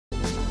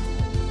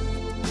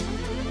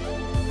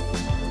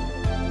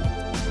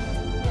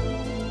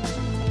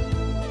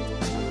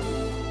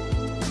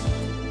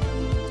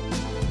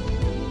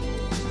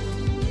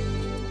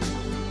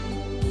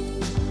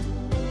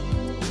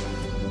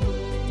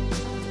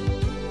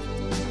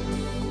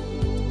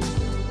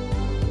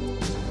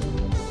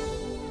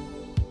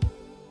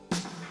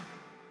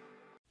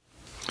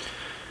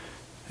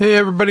Hey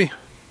everybody,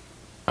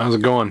 how's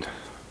it going?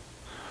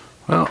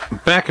 Well,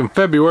 back in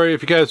February,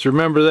 if you guys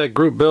remember that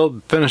group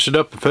build, finished it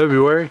up in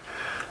February,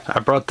 I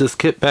brought this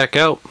kit back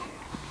out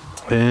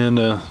and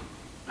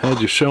had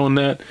you showing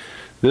that.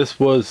 This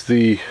was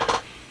the,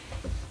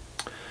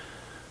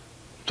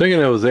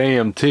 thinking it was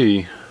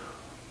AMT. I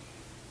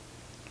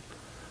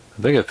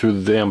think I threw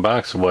the damn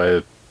box away.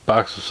 The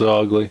box was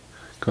so ugly,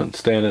 couldn't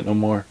stand it no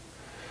more.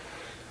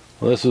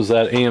 Well, this was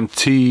that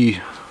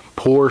AMT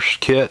Porsche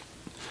kit.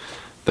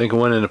 I think I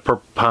went into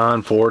Purple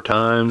Pond 4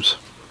 times.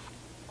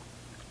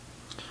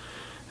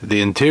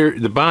 The interior,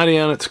 the body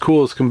on it's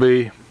cool as can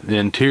be. The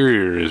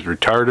interior is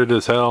retarded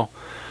as hell.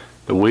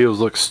 The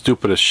wheels look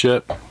stupid as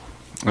shit,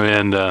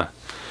 and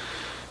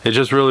it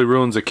just really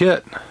ruins the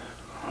kit.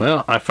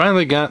 Well, I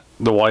finally got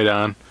the white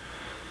on,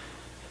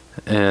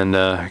 and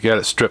got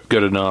it stripped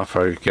good enough,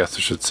 I guess I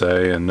should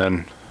say, and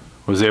then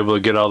was able to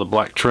get all the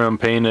black trim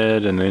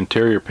painted and the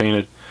interior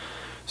painted.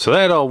 So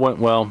that all went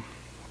well.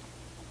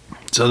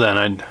 So then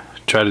I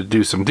try to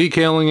do some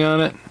detailing on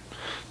it.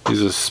 This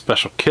is a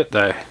special kit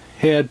that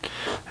I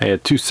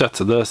had 2 sets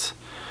of this.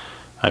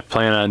 I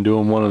plan on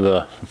doing one of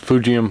the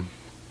Fujian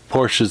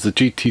Porsches, the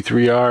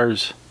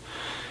GT3Rs,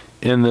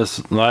 in this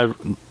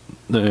the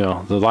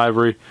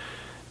livery,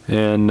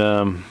 and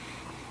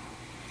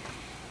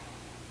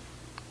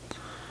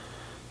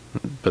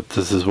but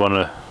this is one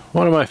of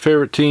my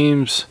favorite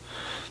teams.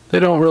 They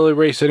don't really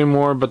race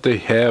anymore, but they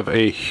have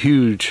a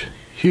huge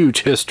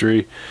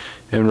history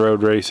in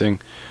road racing.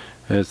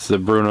 It's the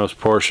Bruno's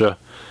Porsche.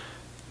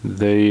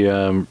 They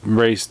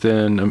raced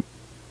in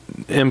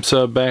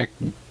IMSA back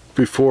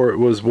before it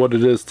was what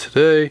it is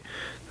today.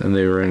 Then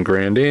they were in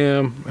Grand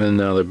Am, and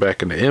now they're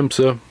back into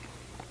IMSA.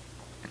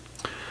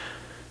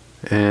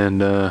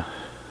 And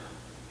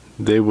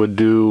they would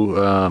do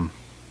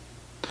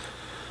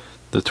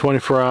the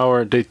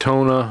 24-hour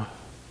Daytona,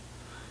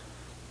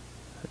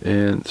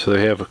 and so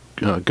they have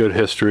a good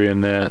history in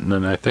that. And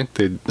then I think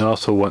they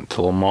also went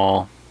to Le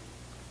Mans.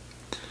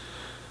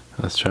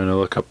 I was trying to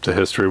look up the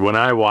history. When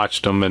I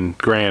watched them in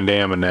Grand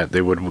Am and that,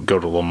 they would go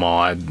to Le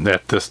Mans.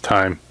 At this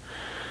time,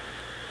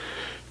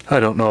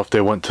 I don't know if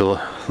they went to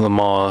Le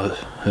Mans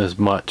as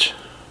much.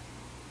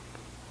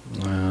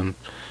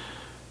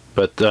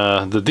 But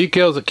the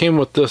decals that came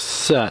with this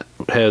set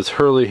has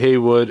Hurley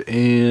Haywood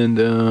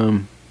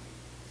and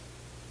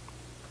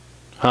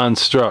Hans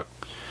Struck.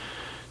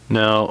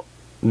 Now,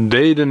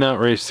 they did not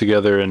race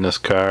together in this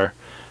car.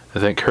 I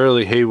think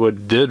Hurley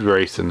Haywood did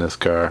race in this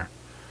car,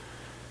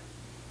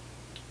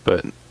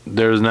 but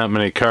there's not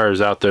many cars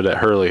out there that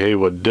Hurley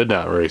Haywood did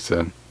not race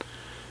in.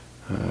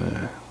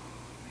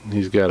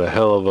 He's got a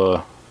hell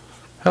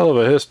of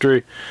a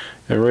history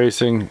in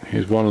racing.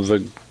 He's one of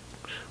the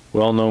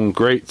well-known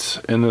greats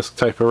in this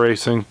type of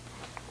racing.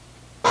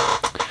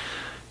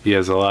 He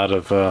has a lot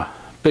of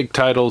big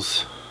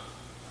titles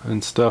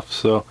and stuff,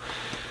 so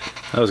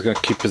I was going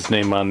to keep his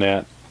name on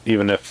that,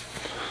 even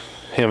if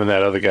him and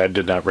that other guy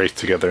did not race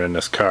together in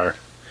this car.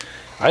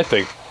 I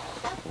think,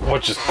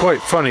 which is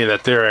quite funny,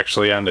 that they're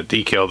actually on the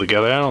decal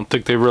together. I don't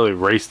think they really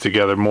raced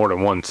together more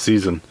than one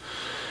season,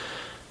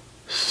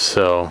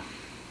 so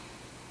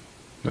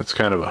that's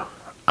kind of a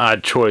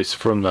odd choice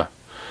from the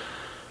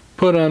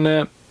put on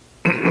that.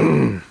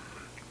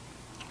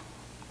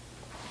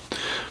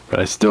 But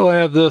I still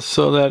have this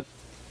so that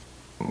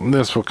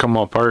this will come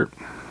apart.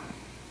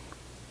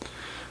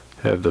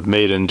 Have the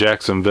made in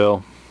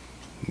Jacksonville.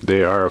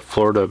 They are a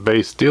Florida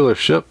based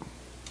dealership,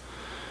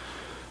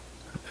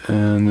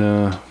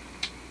 and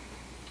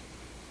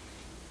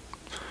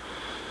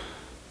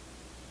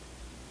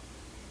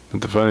but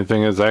the funny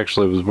thing is, I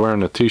actually was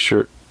wearing a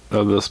t-shirt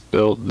of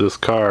this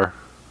car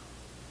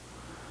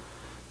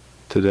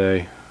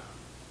today.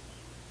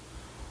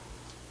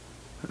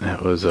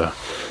 It was a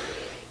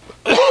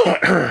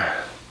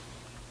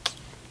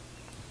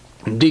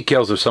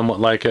decals are somewhat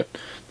like it.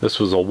 This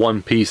was a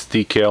one-piece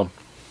decal,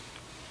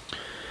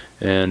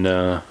 and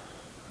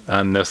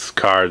on this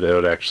car they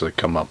would actually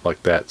come up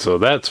like that, so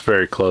that's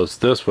very close.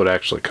 This would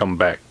actually come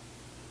back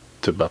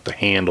to about the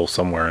handle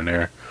somewhere in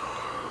there,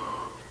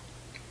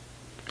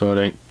 so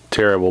it ain't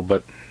terrible,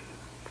 but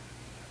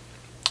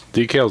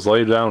decals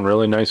laid down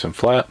really nice and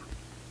flat.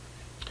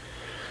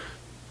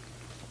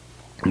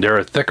 They're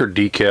a thicker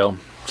decal,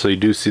 so you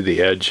do see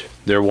the edge.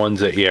 They're ones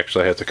that you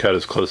actually have to cut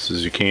as close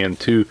as you can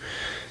to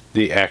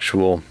the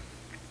actual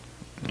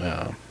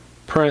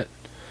print,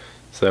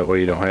 so that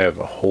way you don't have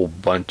a whole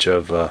bunch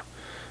of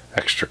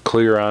extra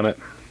clear on it.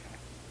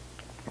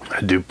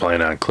 I do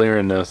plan on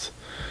clearing this,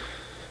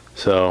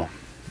 so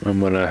I'm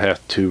gonna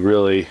have to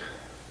really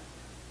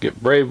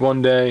get brave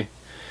one day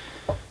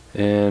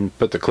and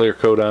put the clear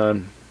coat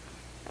on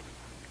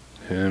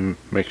and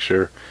make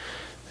sure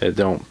it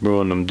don't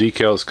ruin them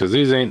decals, because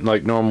these ain't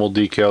like normal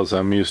decals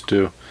I'm used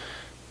to.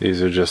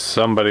 These are just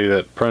somebody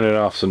that printed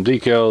off some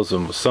decals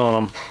and was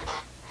selling them.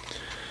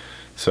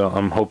 So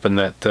I'm hoping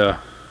that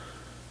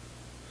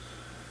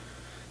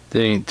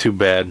they ain't too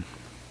bad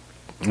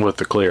with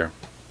the clear.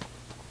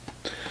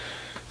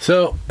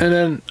 So, and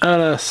then on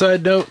a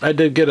side note, I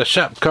did get a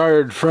shop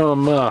card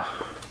from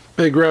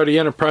Big Rowdy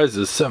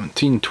Enterprises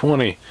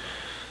 1720.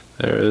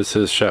 There is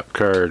his shop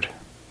card.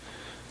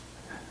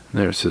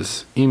 There's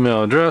his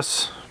email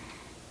address.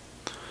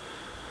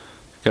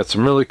 Got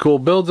some really cool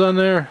builds on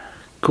there.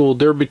 Cool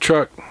derby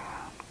truck.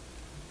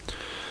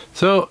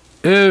 So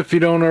if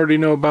you don't already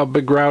know about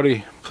Big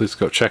Rowdy, please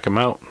go check him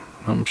out.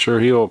 I'm sure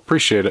he'll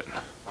appreciate it.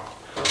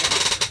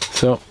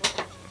 So,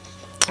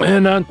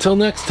 and until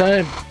next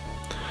time,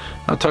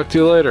 I'll talk to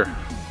you later.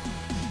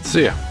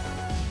 See ya.